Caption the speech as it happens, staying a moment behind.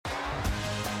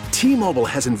T-Mobile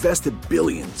has invested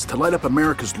billions to light up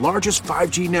America's largest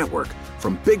 5G network,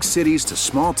 from big cities to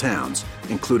small towns,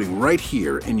 including right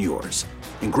here in yours.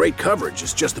 And great coverage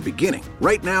is just the beginning.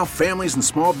 Right now, families and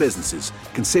small businesses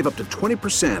can save up to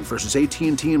 20% versus AT&T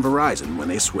and Verizon when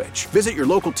they switch. Visit your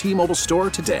local T-Mobile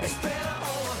store today.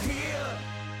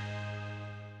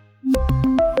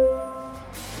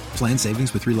 Plan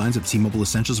savings with 3 lines of T-Mobile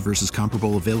Essentials versus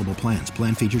comparable available plans.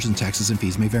 Plan features and taxes and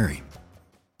fees may vary.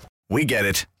 We get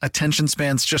it. Attention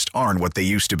spans just aren't what they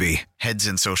used to be. Heads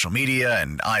in social media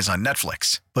and eyes on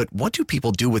Netflix. But what do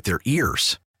people do with their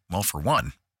ears? Well, for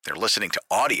one, they're listening to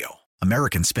audio.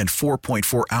 Americans spend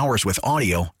 4.4 hours with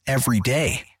audio every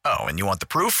day. Oh, and you want the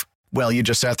proof? Well, you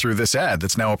just sat through this ad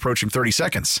that's now approaching 30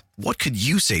 seconds. What could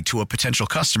you say to a potential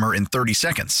customer in 30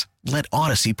 seconds? Let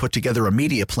Odyssey put together a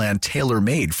media plan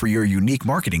tailor-made for your unique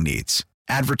marketing needs.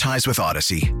 Advertise with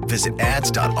Odyssey. Visit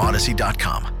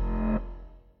ads.odyssey.com.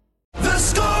 The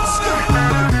Score!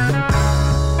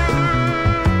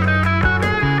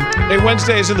 Hey,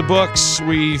 Wednesday is in the books.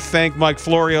 We thank Mike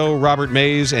Florio, Robert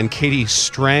Mays, and Katie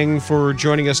Strang for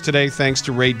joining us today. Thanks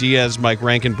to Ray Diaz, Mike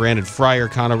Rankin, Brandon Fryer,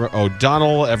 Connor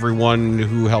O'Donnell, everyone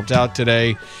who helped out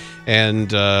today,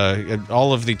 and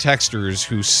all of the texters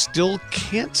who still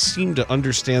can't seem to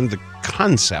understand the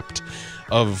concept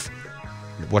of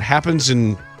what happens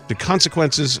in the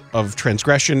consequences of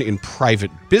transgression in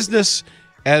private business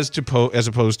as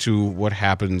opposed to what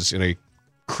happens in a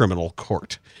criminal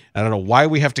court. I don't know why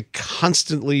we have to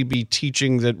constantly be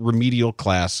teaching that remedial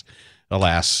class.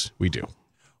 Alas, we do.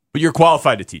 But you're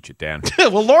qualified to teach it, Dan.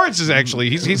 Well, Lawrence is actually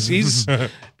he's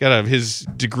got his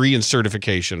degree and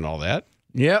certification and all that.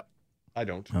 Yep. I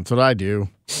don't. That's what I do.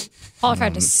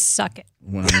 Qualified to suck it.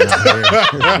 When I'm not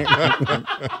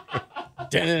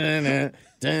here.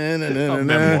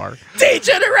 Memoir.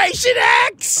 Degeneration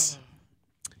X!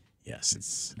 Yes,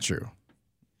 it's true.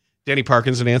 Danny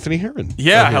Parkins and Anthony Herron.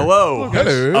 Yeah, hello.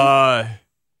 Hello.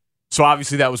 So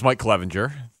obviously that was Mike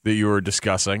Clevenger that you were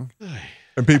discussing.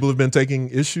 And people have been taking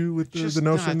issue with the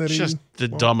notion that just the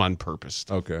dumb on purpose.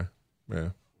 Okay. Yeah.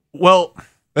 Well,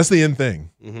 that's the end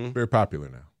thing. Mm-hmm. Very popular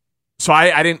now. So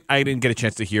I didn't get a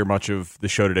chance to hear much of the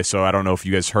show today, so I don't know if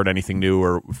you guys heard anything new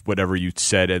or whatever you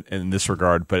said in this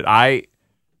regard. But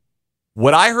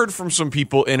what I heard from some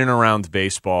people in and around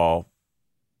baseball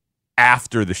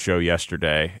after the show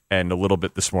yesterday and a little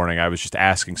bit this morning, I was just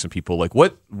asking some people, like,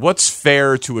 what's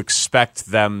fair to expect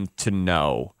them to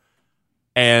know?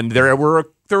 And there were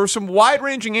some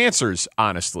wide-ranging answers,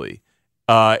 honestly,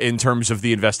 in terms of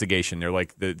the investigation. They're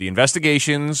like, the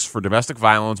investigations for domestic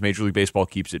violence, Major League Baseball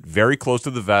keeps it very close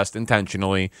to the vest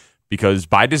intentionally because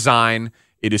by design,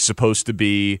 it is supposed to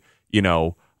be,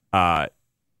 if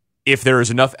there is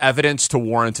enough evidence to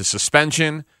warrant a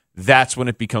suspension, that's when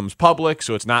it becomes public,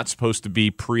 so it's not supposed to be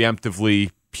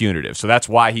preemptively punitive. So that's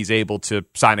why he's able to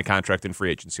sign a contract in free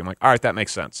agency. I'm like, all right, that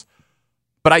makes sense.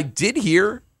 But I did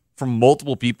hear from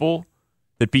multiple people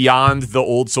that beyond the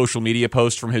old social media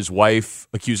post from his wife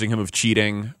accusing him of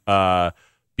cheating,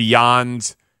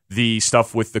 beyond the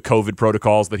stuff with the COVID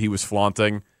protocols that he was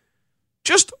flaunting,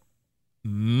 just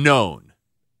known,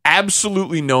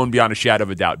 absolutely known beyond a shadow of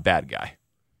a doubt, bad guy.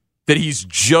 That he's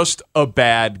just a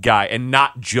bad guy and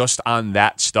not just on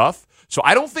that stuff. So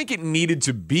I don't think it needed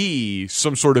to be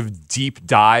some sort of deep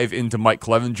dive into Mike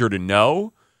Clevenger to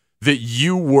know that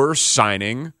you were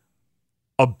signing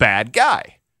a bad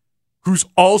guy who's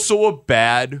also a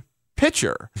bad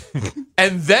pitcher.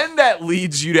 And then that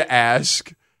leads you to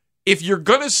ask, if you're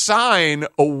going to sign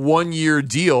a 1-year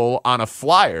deal on a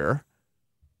flyer,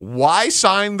 why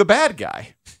sign the bad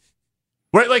guy?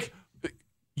 Right? Like,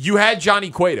 you had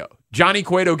Johnny Cueto. Johnny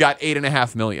Cueto got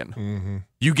 $8.5 million. Mm-hmm.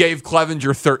 You gave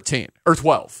Clevenger 13 or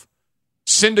 12.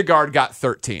 Syndergaard got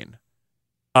 13.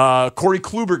 Corey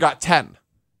Kluber got 10.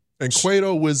 And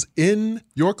Cueto was in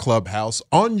your clubhouse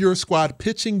on your squad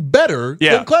pitching better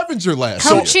than Clevenger last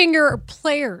year. Coaching your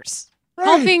players.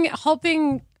 Right.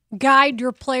 Helping guide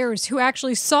your players who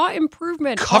actually saw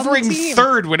improvement. Covering on the team.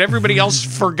 third when everybody else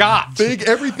forgot. Big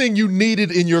everything you needed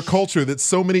in your culture that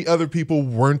so many other people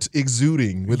weren't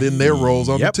exuding within their roles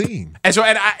on the team. And so,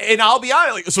 and I'll be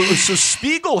honest. So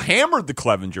Spiegel hammered the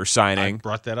Clevenger signing. I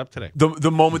brought that up today.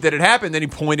 The moment that it happened, then he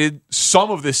pointed some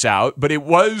of this out, but it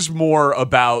was more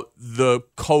about the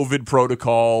COVID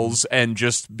protocols and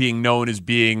just being known as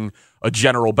being a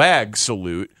general bag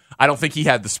salute. I don't think he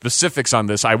had the specifics on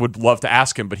this. I would love to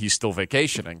ask him, but he's still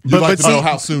vacationing. You'd like to know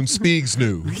how soon Spiegs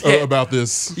knew about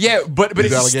this. Yeah, but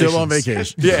it's still on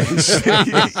vacation. Yeah,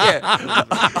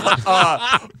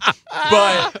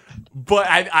 But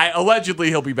I allegedly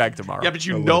he'll be back tomorrow. Yeah, but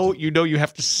you know you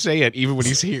have to say it even when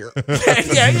he's here.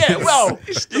 yeah. Well,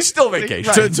 he's still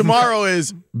vacationing. So tomorrow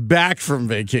is back from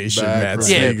vacation. Matt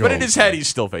Yeah, Siegel. but in his head, he's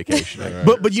still vacationing.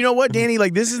 But you know what, Danny?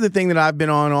 Like, this is the thing that I've been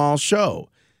on all show.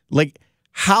 Like,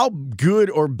 how good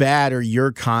or bad are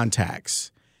your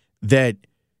contacts that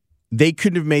they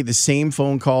couldn't have made the same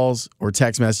phone calls or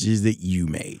text messages that you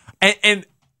made? And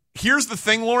here's the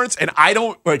thing, Lawrence, and I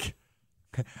don't, like,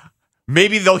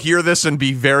 maybe they'll hear this and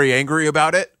be very angry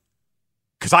about it,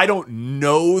 because I don't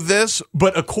know this,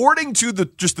 but according to the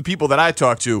people that I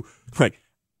talked to, like,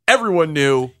 everyone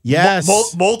knew. Yes.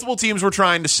 Multiple teams were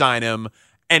trying to sign him,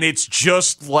 and it's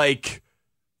just like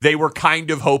they were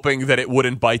kind of hoping that it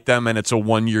wouldn't bite them, and it's a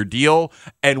 1-year deal.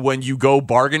 And when you go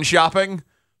bargain shopping,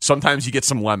 sometimes you get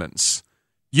some lemons.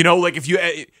 You know, like if you,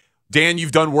 Dan,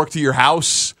 you've done work to your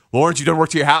house. Lawrence, you've done work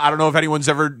to your house. I don't know if anyone's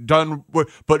ever done,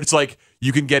 but it's like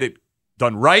you can get it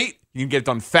done right, you can get it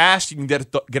done fast, you can get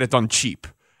it done cheap.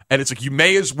 And it's like you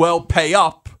may as well pay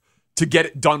up to get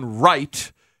it done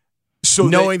right. So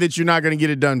knowing that you're not going to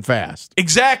get it done fast.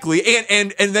 Exactly.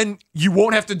 And then you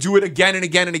won't have to do it again and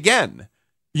again and again.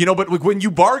 You know, but like when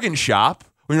you bargain shop,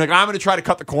 when you're like, I'm going to try to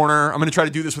cut the corner, I'm going to try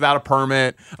to do this without a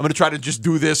permit, I'm going to try to just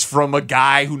do this from a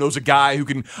guy who knows a guy who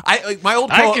can. I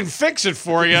can fix it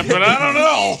for you, but I don't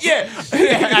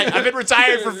know. I've been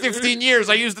retired for 15 years.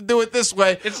 I used to do it this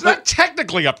way. It's not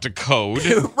technically up to code.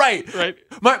 Right.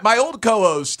 My old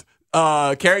co-host,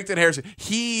 Carrington Harrison,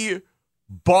 he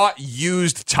bought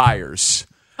used tires.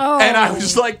 Oh. And I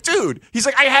was like, dude, he's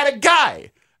like, I had a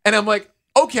guy. And I'm like,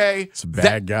 okay. It's a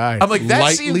bad guy. I'm like, that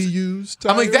Lightly seems used.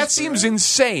 I'm like, that seems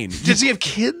insane. Does he have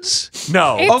kids?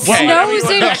 No. It snows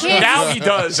in kids. Now he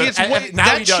does. See, it's Now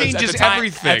that he does. changes At the time-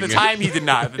 everything. At the time, he did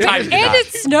not. At the time, he did And not. it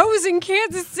snows in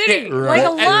Kansas City. Yeah, like a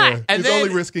lot. And He's then-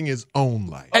 only risking his own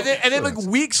life. And then like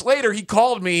weeks later, he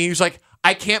called me. He was like,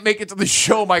 I can't make it to the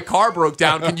show. My car broke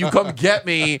down. Can you come get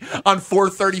me on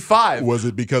 435? Was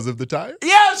it because of the tires?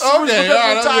 Yes. It was Okay, because all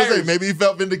right. of the I was gonna say, tires. maybe he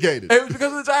felt vindicated. It was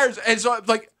because of the tires. And so I'm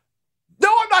like,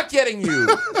 no, I'm not getting you.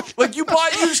 Like, you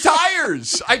bought used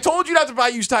tires. I told you not to buy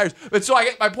used tires. But so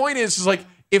my point is like,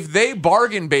 if they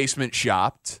bargain basement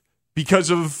shopped because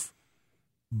of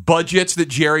budgets that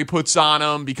Jerry puts on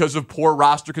them, because of poor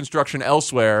roster construction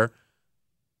elsewhere,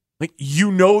 like,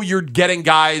 you know, you're getting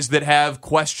guys that have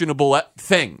questionable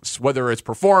things, whether it's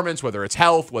performance, whether it's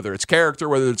health, whether it's character,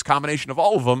 whether it's a combination of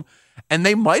all of them. And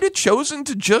they might have chosen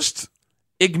to just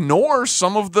ignore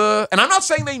some of the, and I'm not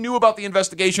saying they knew about the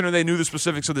investigation or they knew the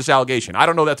specifics of this allegation. I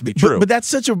don't know that to be true. But that's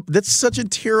such a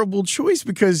terrible choice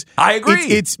because I agree.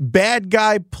 It's bad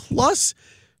guy plus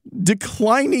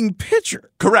declining pitcher.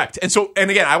 Correct.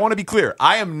 And again, I want to be clear.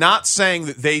 I am not saying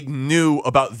that they knew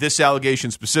about this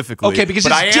allegation specifically. Okay, because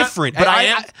it's different. But I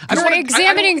am. You're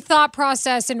examining thought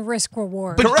process and risk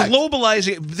reward. But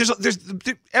globalizing, there's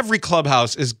every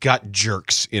clubhouse has got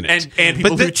jerks in it, and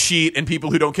people who cheat and people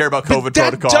who don't care about COVID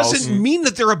protocols. That doesn't mean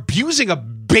that they're abusing a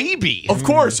baby. Of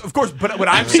course. But what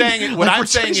I'm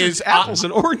saying, is apples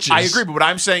and oranges. I agree, but what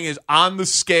I'm saying is on the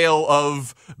scale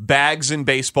of bags in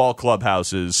baseball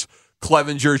clubhouses,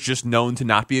 Clevenger's just known to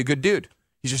not be a good dude.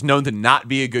 He's just known to not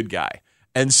be a good guy.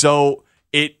 And so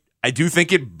I do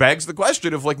think it begs the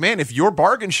question of like, man, if you're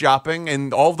bargain shopping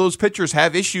and all of those pitchers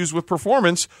have issues with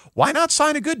performance, why not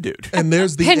sign a good dude? And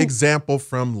there's the example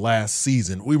from last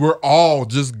season. We were all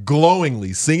just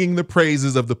glowingly singing the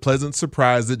praises of the pleasant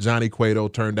surprise that Johnny Cueto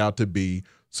turned out to be.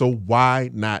 So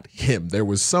why not him? There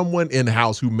was someone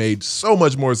in-house who made so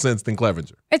much more sense than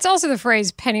Clevenger. It's also the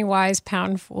phrase penny wise,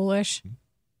 pound foolish.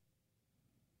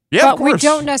 Yeah, but of course. we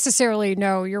don't necessarily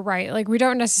know. You're right. Like, we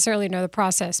don't necessarily know the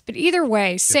process. But either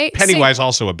way, Pennywise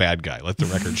also a bad guy. Let the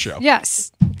record show.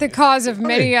 Yes, the cause of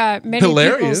many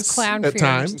hilarious people's clown at fears.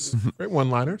 times. Great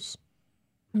one-liners.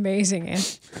 Amazing,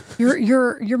 and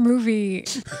your movie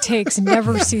takes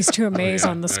never cease to amaze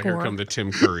on the Here score. come the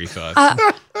Tim Curry thoughts.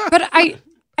 But I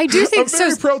do think I'm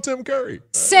very so. pro Tim Curry.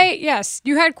 Say yes.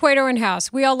 You had Cueto in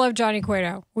house. We all love Johnny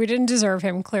Cueto. We didn't deserve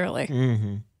him, clearly.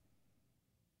 Mm-hmm.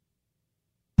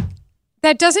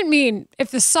 That doesn't mean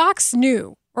if the Sox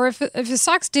knew or if the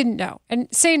Sox didn't know, and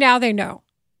say now they know,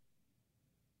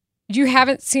 you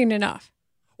haven't seen enough.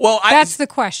 Well, that's the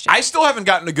question. I still haven't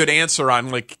gotten a good answer on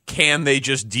like, can they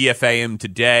just DFA him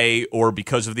today, or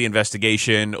because of the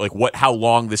investigation, like how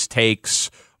long this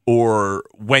takes, or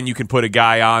when you can put a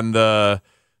guy on the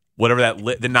whatever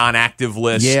the non-active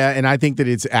list. Yeah, and I think that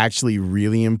it's actually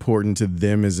really important to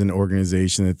them as an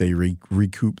organization that they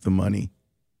recoup the money.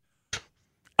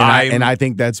 And I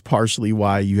think that's partially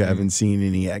why you haven't seen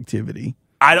any activity.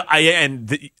 I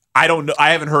don't know.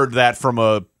 I haven't heard that from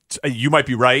a You might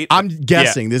be right. I'm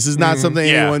guessing. This is not something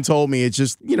Yeah. anyone told me. It's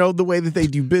just, the way that they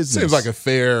do business. Seems like a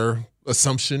fair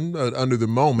assumption under the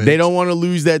moment. They don't want to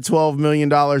lose that $12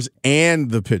 million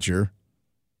and the pitcher.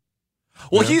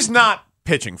 Well, he's not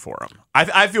pitching for him.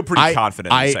 I feel pretty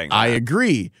confident in saying that. I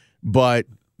agree, but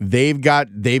they've got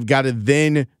to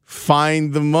then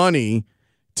find the money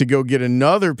to go get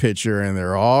another pitcher, and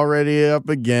they're already up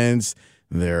against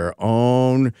their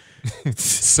own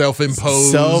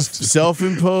self-imposed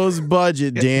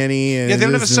budget, Danny. And they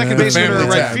don't have a second baseman or a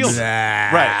right field.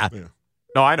 Right. Yeah.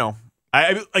 No, I know.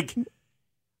 I like.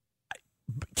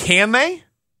 Can they?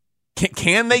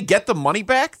 Can they get the money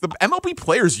back? The MLB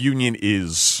Players Union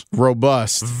is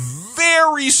robust,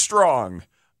 very strong.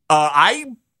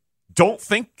 I don't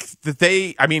think that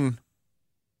they. I mean,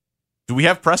 do we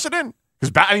have precedent?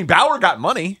 Because Bauer got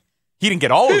money. He didn't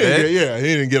get all of it. Yeah, he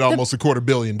didn't get almost $250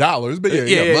 million, but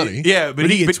he got money. Yeah, but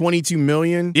he get $22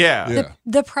 million. Yeah.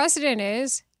 The precedent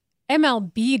is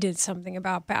MLB did something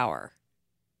about Bauer.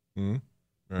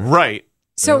 Right.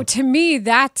 So to me,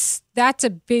 that's a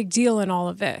big deal in all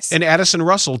of this. And Addison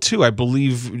Russell, too, I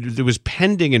believe there was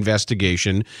pending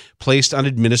investigation placed on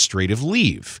administrative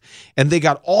leave. And they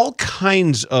got all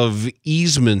kinds of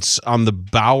easements on the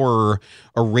Bauer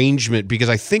arrangement because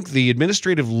I think the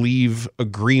administrative leave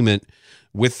agreement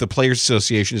with the Players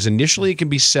Association is initially it can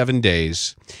be 7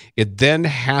 days. It then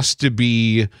has to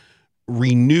be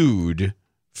renewed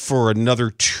for another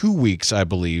 2 weeks, I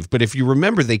believe. But if you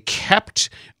remember, they kept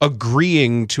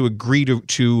agreeing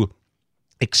to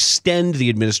extend the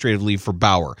administrative leave for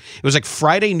Bauer. It was like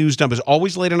Friday news dump is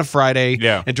always late on a Friday.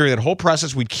 Yeah. And during that whole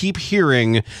process, we'd keep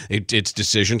hearing it's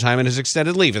decision time and his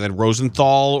extended leave. And then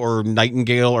Rosenthal or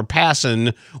Nightingale or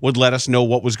Passan would let us know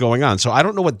what was going on. So I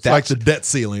don't know what that's like the debt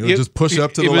ceiling. It would just push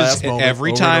up to the last moment.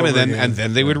 Every time, and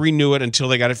then they would renew it until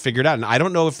they got it figured out. And I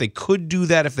don't know if they could do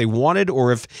that if they wanted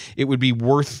or if it would be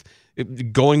worth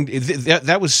going.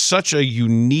 That was such a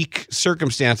unique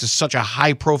circumstance. As such a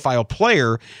high-profile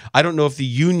player, I don't know if the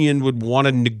union would want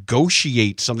to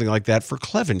negotiate something like that for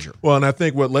Clevenger. Well, and I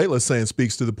think what Layla's saying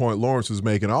speaks to the point Lawrence was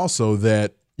making also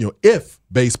that, if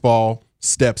baseball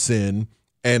steps in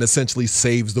and essentially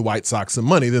saves the White Sox some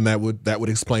money, then that would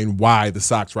explain why the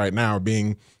Sox right now are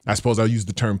being, I suppose I'll use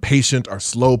the term patient, or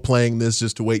slow playing this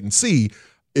just to wait and see.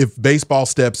 If baseball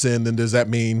steps in, then does that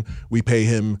mean we pay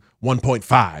him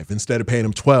 1.5 instead of paying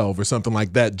him 12 or something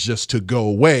like that just to go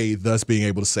away, thus being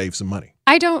able to save some money?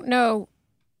 I don't know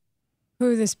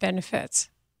who this benefits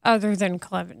other than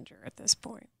Clevenger at this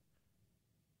point.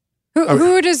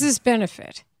 Who does this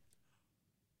benefit?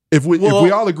 If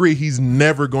we all agree he's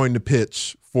never going to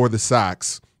pitch for the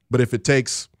Sox, but if it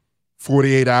takes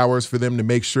 48 hours for them to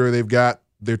make sure they've got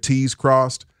their T's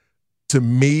crossed, to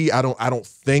me, I don't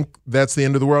think that's the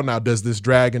end of the world. Now, does this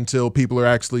drag until people are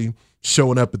actually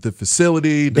showing up at the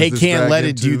facility? They can't let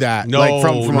it do that. No, like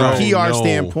from a PR no.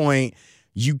 standpoint,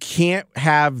 you can't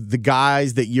have the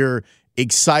guys that you're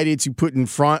excited to put in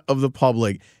front of the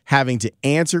public having to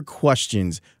answer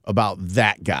questions about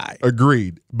that guy.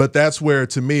 Agreed. But that's where,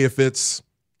 to me, if it's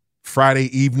Friday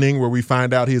evening where we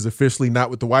find out he is officially not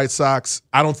with the White Sox,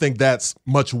 I don't think that's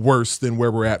much worse than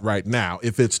where we're at right now.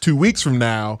 If it's 2 weeks from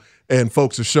now and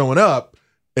folks are showing up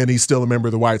and he's still a member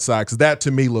of the White Sox, that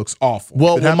to me looks awful.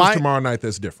 Well, if it happens tomorrow night,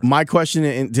 that's different. My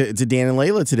question to Dan and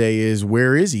Layla today is,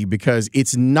 where is he? Because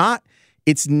it's not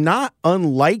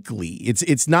unlikely.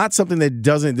 It's not something that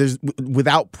there's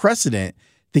without precedent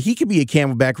that he could be at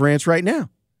Camelback Ranch right now.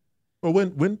 Well,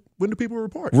 when do people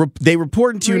report? They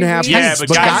report in 2.5 Yeah, weeks. but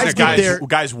guys get there.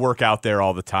 guys work out there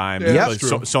all the time. Yeah, Like, that's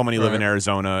true. so many live in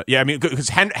Arizona. Yeah, I mean, because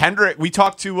Hendrick, we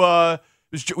talked to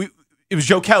it was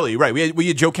Joe Kelly, right? We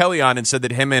had Joe Kelly on and said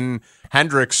that him and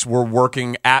Hendricks were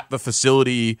working at the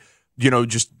facility,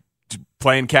 just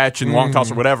playing catch and long toss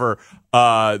or whatever,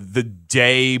 the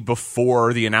day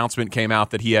before the announcement came out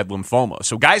that he had lymphoma.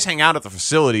 So guys hang out at the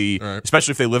facility,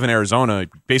 especially if they live in Arizona,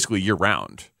 basically year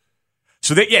round.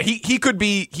 So that he could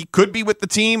be with the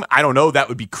team. I don't know. That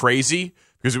would be crazy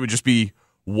because it would just be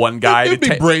one guy. It'd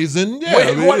be brazen.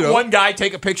 Yeah, one guy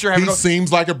take a picture. He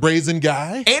seems like a brazen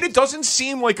guy, and it doesn't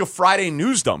seem like a Friday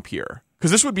news dump here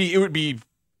because it would be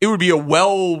a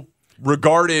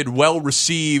well-regarded,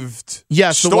 well-received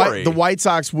story. The White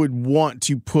Sox would want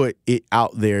to put it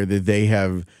out there that they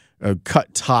have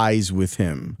cut ties with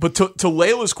him. But to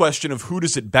Layla's question of who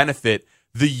does it benefit,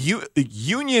 the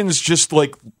unions just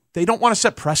like they don't want to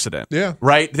set precedent. Yeah,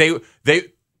 right. They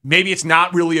maybe it's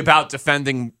not really about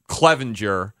defending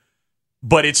Clevenger,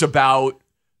 but it's about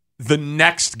the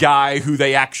next guy who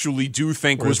they actually do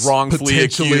think was wrongfully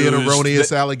potentially accused. an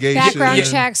erroneous allegation. Background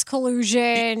checks,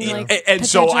 collusion, like and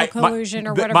potential so collusion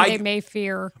or whatever they may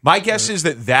fear. My guess is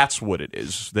that that's what it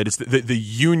is. That it's the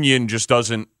union just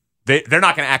doesn't. They're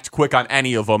not going to act quick on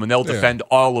any of them, and they'll defend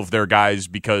all of their guys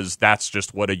because that's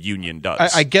just what a union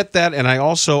does. I get that, and I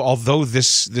also, although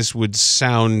this would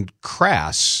sound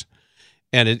crass,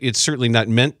 and it's certainly not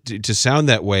meant to sound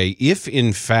that way, if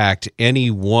in fact any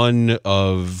one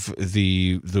of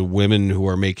the women who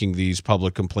are making these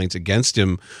public complaints against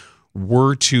him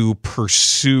were to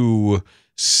pursue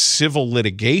civil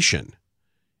litigation,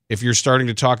 if you're starting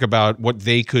to talk about what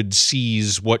they could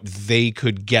seize, what they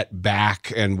could get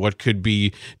back, and what could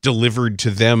be delivered to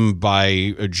them by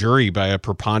a jury, by a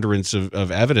preponderance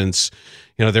of evidence,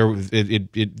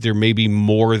 there may be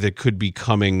more that could be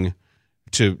coming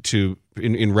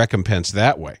in recompense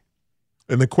that way.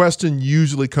 And the question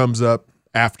usually comes up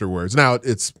afterwards. Now,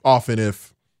 it's often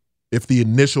if the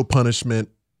initial punishment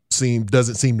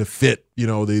doesn't seem to fit,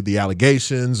 the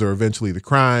allegations or eventually the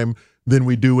crime, then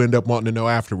we do end up wanting to know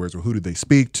afterwards, or who did they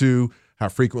speak to? How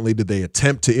frequently did they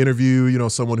attempt to interview,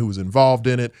 someone who was involved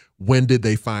in it? When did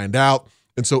they find out?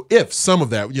 And so if some of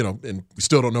that, and we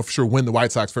still don't know for sure when the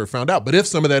White Sox first found out, but if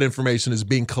some of that information is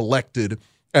being collected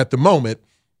at the moment,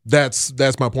 that's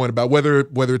my point about whether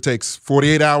it takes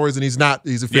 48 hours and he's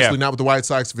officially not with the White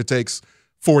Sox, if it takes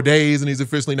 4 days and he's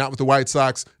officially not with the White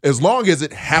Sox, as long as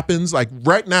it happens, like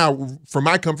right now, from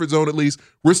my comfort zone at least,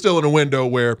 we're still in a window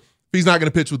where if he's not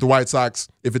going to pitch with the White Sox,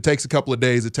 if it takes a couple of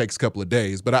days, it takes a couple of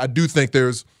days. But I do think there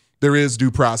is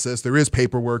due process, there is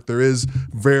paperwork, there is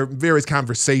various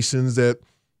conversations that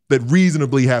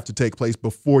reasonably have to take place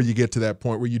before you get to that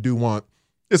point where you do want.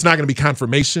 It's not going to be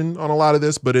confirmation on a lot of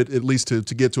this, but at least to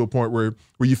get to a point where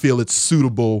you feel it's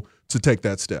suitable to take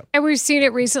that step. And we've seen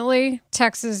it recently.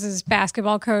 Texas's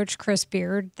basketball coach, Chris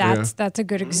Beard, that's a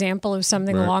good example of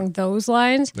something along those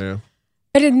lines. Yeah.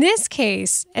 But in this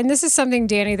case, and this is something,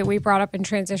 Danny, that we brought up in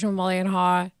Transition with Mully and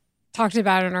Haw, talked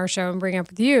about in our show and bring up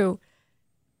with you,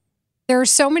 there are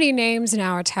so many names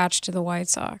now attached to the White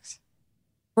Sox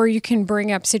where you can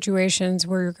bring up situations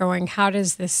where you're going, how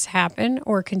does this happen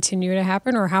or continue to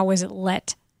happen, or how was it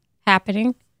let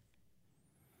happening?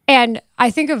 And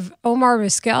I think of Omar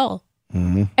Vizquel,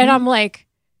 and I'm like,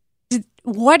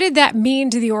 what did that mean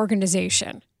to the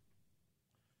organization?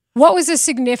 What was the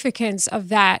significance of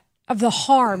that, of the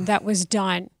harm that was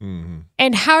done?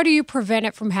 And how do you prevent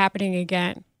it from happening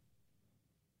again?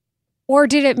 Or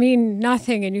did it mean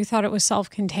nothing and you thought it was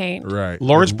self-contained? Right.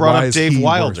 Lawrence brought up Dave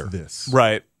Wilder.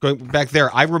 Right. Going back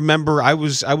there, I remember I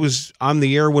was on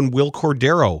the air when Will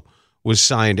Cordero was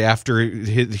signed after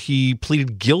he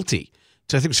pleaded guilty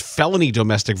to, I think it was felony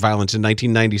domestic violence in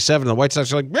 1997. The White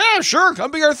Sox are like, yeah, sure,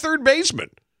 come be our third baseman.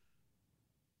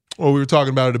 Well, we were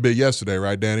talking about it a bit yesterday,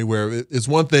 right, Danny, where it's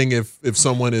one thing if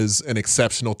someone is an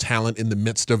exceptional talent in the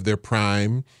midst of their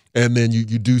prime, and then you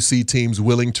do see teams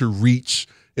willing to reach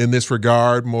in this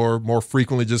regard more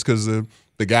frequently just because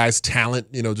the guy's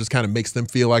talent, just kind of makes them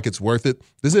feel like it's worth it.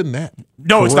 This isn't that.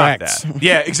 No, it's not that.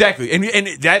 Yeah, exactly. And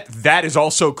that is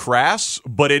also crass,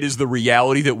 but it is the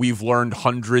reality that we've learned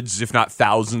hundreds, if not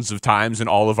thousands of times in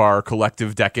all of our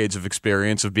collective decades of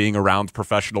experience of being around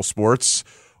professional sports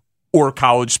or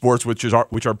college sports, which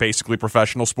are basically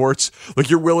professional sports. Like,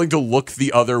 you're willing to look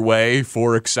the other way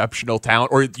for exceptional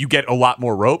talent, or you get a lot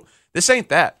more rope. This ain't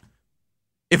that.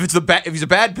 If he's a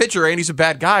bad pitcher and he's a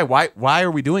bad guy, why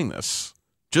are we doing this?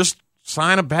 Just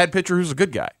sign a bad pitcher who's a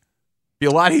good guy. Be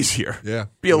a lot easier. Yeah,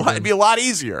 be a lot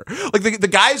easier. Like the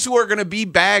guys who are going to be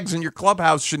bags in your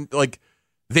clubhouse should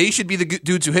be the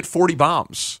dudes who hit 40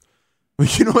 bombs.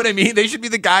 You know what I mean? They should be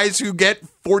the guys who get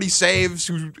 40 saves,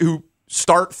 who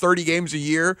start 30 games a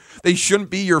year. They shouldn't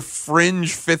be your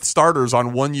fringe fifth starters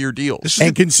on 1-year deals.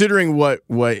 And considering what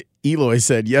Eloy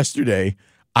said yesterday,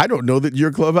 I don't know that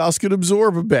your clubhouse could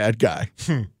absorb a bad guy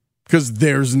because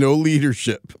there's no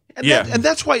leadership. And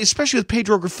that's why, especially with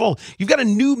Pedro Grifol, you've got a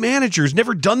new manager who's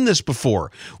never done this before.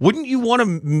 Wouldn't you want to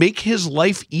make his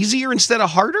life easier instead of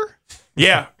harder?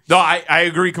 Yeah. No, I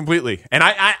agree completely. And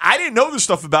I didn't know this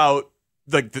stuff about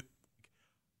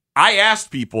I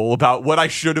asked people about what I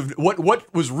should have,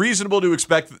 what was reasonable to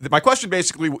expect. My question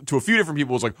basically to a few different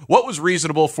people was like, what was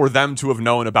reasonable for them to have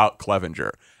known about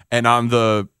Clevenger? And on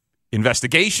the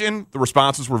investigation, the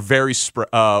responses were very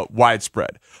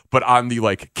widespread. But on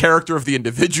the character of the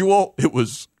individual, it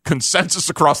was consensus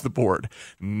across the board.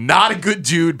 Not a good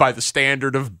dude by the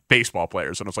standard of baseball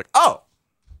players. And I was like, oh,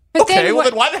 but okay, then well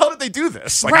then why the hell did they do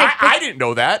this? I didn't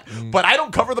know that, but I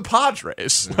don't cover the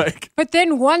Padres. But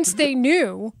then once they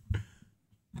knew,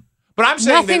 but I'm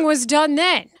saying nothing was done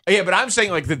then. Yeah, but I'm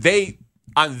saying that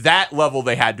on that level,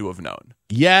 they had to have known.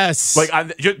 Yes.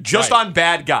 Like just on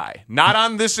bad guy, not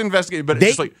on this investigation, but it's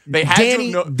just like they had to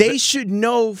know. They should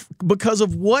know because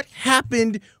of what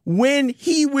happened when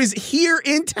he was here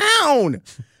in town.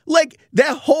 Like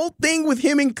that whole thing with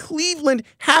him in Cleveland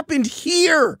happened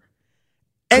here.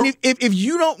 And if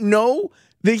you don't know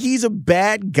that he's a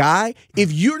bad guy,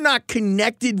 if you're not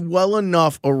connected well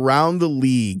enough around the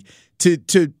league to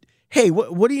hey,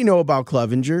 what do you know about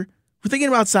Clevenger? We're thinking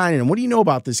about signing him. What do you know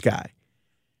about this guy?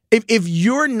 If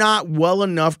you're not well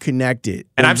enough connected,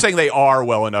 and I'm saying they are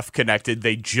well enough connected,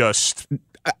 they just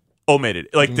omitted.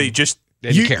 Like they just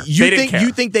didn't care.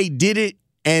 You think they did it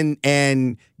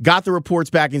and got the reports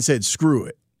back and said screw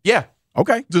it? Yeah.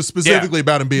 Okay. Just specifically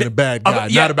about him being a bad guy,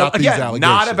 not about these allegations.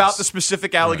 Not about the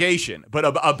specific allegation, but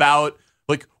about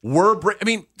like I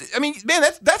mean, man,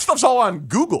 that stuff's all on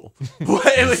Google.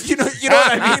 Like, you know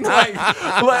what I mean?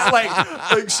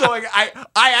 Like, so like,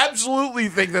 I absolutely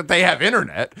think that they have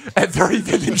internet at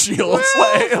 35th and Shields.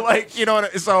 Like, you know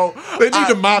what? So they need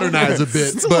to modernize a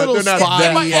bit, but they're not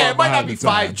that far. It might not be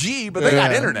 5G, but they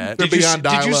got internet. Did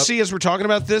you see, as we're talking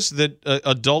about this, that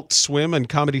Adult Swim and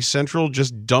Comedy Central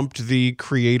just dumped the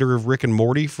creator of Rick and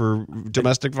Morty for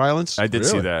domestic violence? I did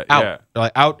see that. Out. Yeah.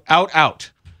 Like,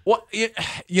 out. Well,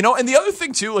 you know, and the other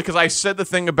thing, too, like, because I said the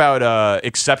thing about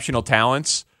exceptional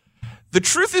talents, the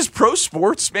truth is pro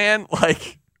sports, man,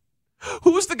 like,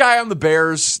 who was the guy on the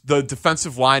Bears, the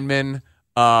defensive lineman?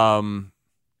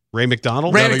 Ray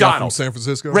McDonald? Ray McDonald. From San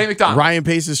Francisco? Ray McDonald. Ryan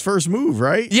Pace's first move,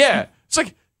 right? Yeah. It's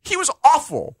like, he was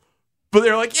awful. But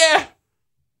they're like, yeah,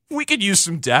 we could use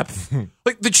some depth.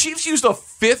 Like, the Chiefs used a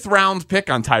 5th-round pick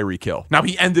on Tyreek Hill. Now,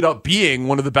 he ended up being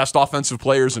one of the best offensive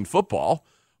players in football.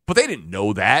 But they didn't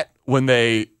know that when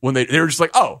they were just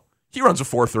like, oh, he runs a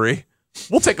 4.3.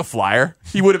 We'll take a flyer.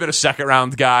 He would have been a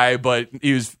 2nd-round guy, but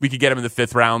we could get him in the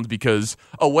 5th round because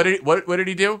what did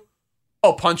he do?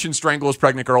 Oh, punch and strangle his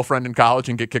pregnant girlfriend in college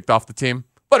and get kicked off the team.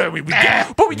 But we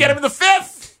get him in the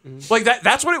 5th. Like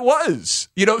that's what it was.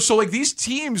 You know, so like these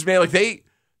teams, man, like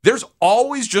there's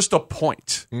always just a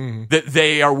point that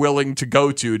they are willing to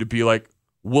go to be like,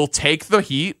 we'll take the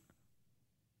heat,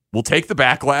 we'll take the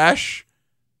backlash,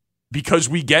 because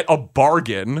we get a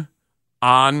bargain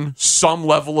on some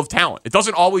level of talent. It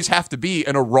doesn't always have to be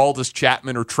an Aroldis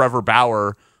Chapman or Trevor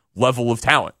Bauer level of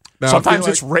talent. Now, sometimes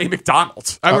it's Ray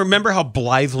McDonald. I remember how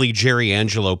blithely Jerry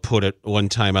Angelo put it one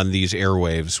time on these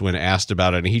airwaves when asked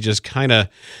about it, and he just kind of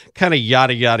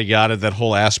yada yada yada that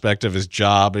whole aspect of his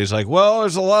job. And he's like, "Well,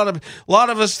 there's a lot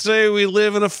of us say we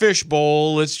live in a fish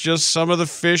bowl. It's just some of the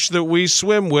fish that we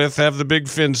swim with have the big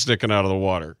fin sticking out of the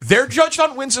water." They're judged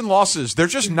on wins and losses. They're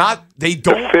just not. They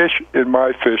don't. The fish in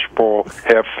my fish bowl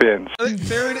have fins.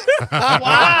 There it is.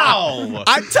 Wow!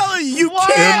 I'm telling you, you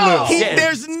can't.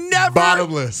 There's never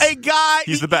bottomless. A guy,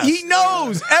 he's the best. He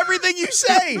knows everything you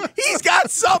say. He's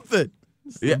got something.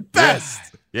 Yeah.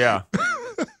 Best. Yeah.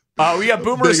 We got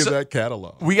Boomer. Big as that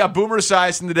catalog. We got Boomer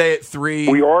Esiason today at 3.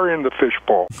 We are in the fish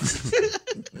bowl.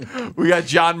 We got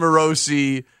John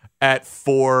Morosi at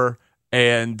 4,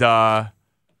 and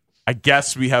I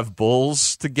guess we have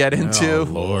Bulls to get into. Oh,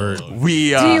 Lord. Do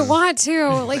you want to?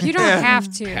 Like, you don't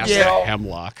have to.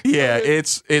 Hemlock. Yeah,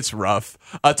 it's rough.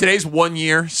 Today's 1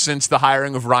 year since the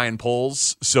hiring of Ryan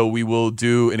Poles, so we will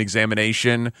do an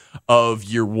examination of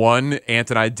year 1.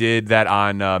 Ant and I did that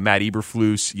on Matt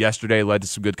Eberflus yesterday, led to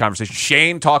some good conversation.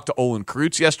 Shane talked to Olin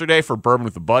Kreutz yesterday for Bourbon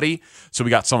with a Buddy, so we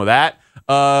got some of that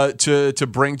to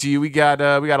bring to you. We got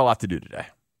a lot to do today.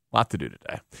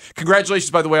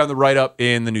 Congratulations, by the way, on the write-up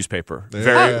in the newspaper.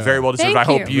 Very well deserved. I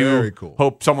hope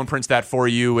hope someone prints that for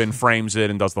you and frames it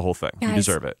and does the whole thing. Guys, you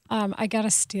deserve it. I got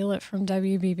to steal it from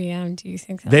WBBM. Do you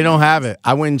think that They don't have it.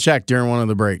 I went and checked during one of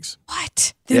the breaks.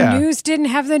 What? The news didn't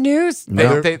have the news?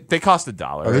 They cost $1.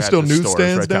 Are there still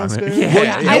newsstands downstairs?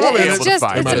 It's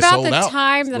about the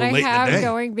time that I have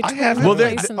going between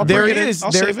place and there it is.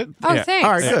 I'll save it. Oh, thanks.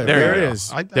 All right, good. There it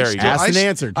is. There you go. Asked and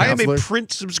answered. I am a counselor.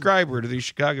 print subscriber to the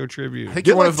Chicago Tribune. I think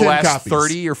you're one of the last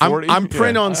 30 or 40. I'm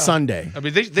print on Sunday. I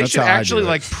mean, they That's should how I actually do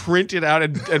it. like print it out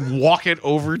and walk it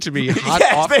over to me hot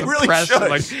Yes, off they the really press should.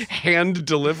 and like hand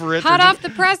deliver it. hot off the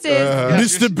presses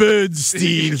Mr.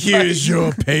 Bernstein, here's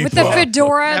your paper. with the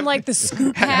fedora and like the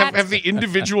scoop hat. Have the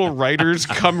individual writers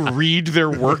come read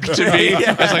their work to me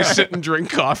as I sit and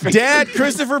drink coffee. Dad,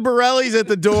 Christopher Borelli's at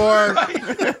the door.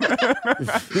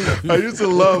 I used to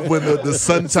love when the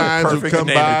Sun Times would perfect come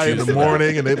name to by in choose the for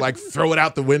morning and they'd like throw it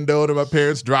out the window to my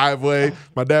parents' driveway.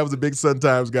 My dad was a big Sun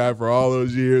Times guy for all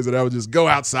those years, and I would just go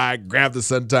outside, grab the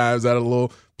Sun Times out of a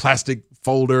little plastic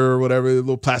folder or whatever, a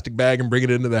little plastic bag, and bring it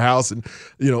into the house and,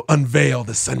 unveil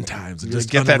the Sun Times and just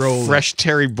get that unroll fresh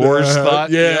Terry Boers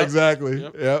thought. Yeah, exactly.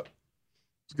 Yep.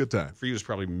 It's a good time. For you, it's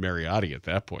probably Mariotti at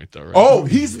that point, though, right? Oh,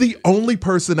 he's the only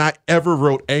person I ever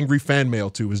wrote angry fan mail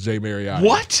to was Jay Mariotti.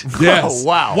 What? Yes. Oh,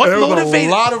 wow. What There was motivated?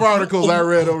 a lot of articles I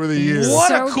read over the years. What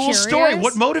So a cool curious. story.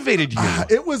 What motivated you?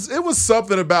 It was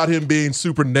something about him being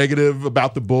super negative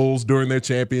about the Bulls during their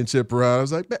championship run. I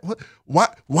was like, man,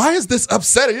 why is this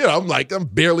upsetting? You know, I'm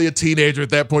barely a teenager at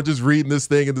that point, just reading this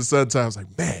thing in the Sun Times. I was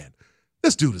like, man,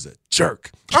 this dude is a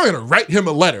jerk. I'm going to write him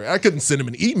a letter. I couldn't send him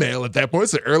an email at that point.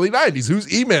 It's the early 90s.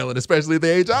 Who's emailing, especially at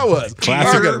the age I was?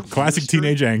 Classic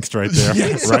teenage angst right there.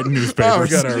 Yes. Writing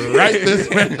newspapers. I'm going to write this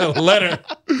man a letter.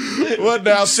 What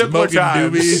now, Simpler smoking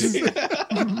times.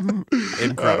 doobies?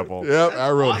 Incredible. Yep,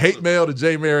 I wrote hate mail to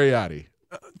Jay Mariotti.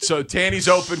 So Tanny's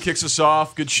Open kicks us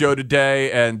off. Good show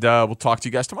today, and we'll talk to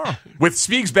you guys tomorrow. With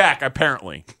Speaks back,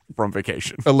 apparently, from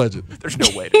vacation. Allegedly. There's no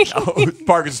way to know.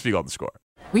 Parkins and Spiegel on the score.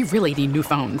 We really need new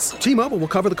phones. T-Mobile will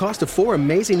cover the cost of 4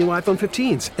 amazing new iPhone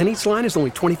 15s, and each line is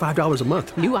only $25 a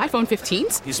month. New iPhone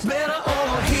 15s? It's better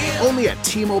over here. Only at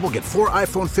T-Mobile, get 4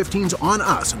 iPhone 15s on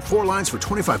us and 4 lines for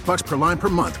 $25 per line per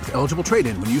month with eligible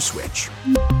trade-in when you switch.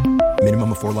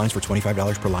 Minimum of 4 lines for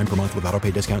 $25 per line per month with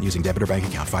autopay discount using debit or bank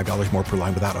account. $5 more per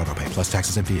line without autopay, plus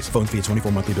taxes and fees. Phone fee at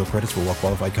 24 monthly bill credits for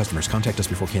well-qualified customers. Contact us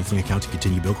before canceling account to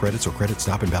continue bill credits or credit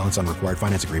stop and balance on required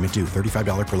finance agreement due.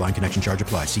 $35 per line connection charge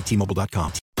applies. See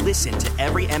T-Mobile.com. Listen to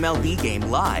every MLB game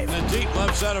live. In the deep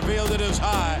left center field, it is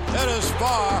high, it is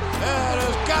far, it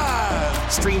is gone.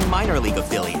 Stream minor league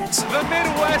affiliates. The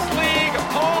Midwest League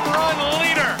home run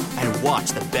leader. And watch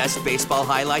the best baseball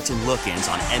highlights and look-ins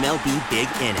on MLB Big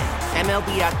Inning.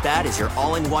 MLB At Bat is your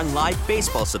all-in-one live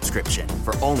baseball subscription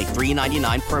for only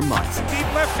 $3.99 per month.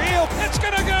 Deep left field, it's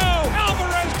gonna go.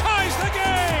 Alvarez ties the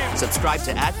game. Subscribe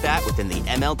to At Bat within the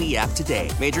MLB app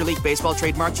today. Major League Baseball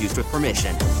trademarks used with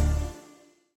permission.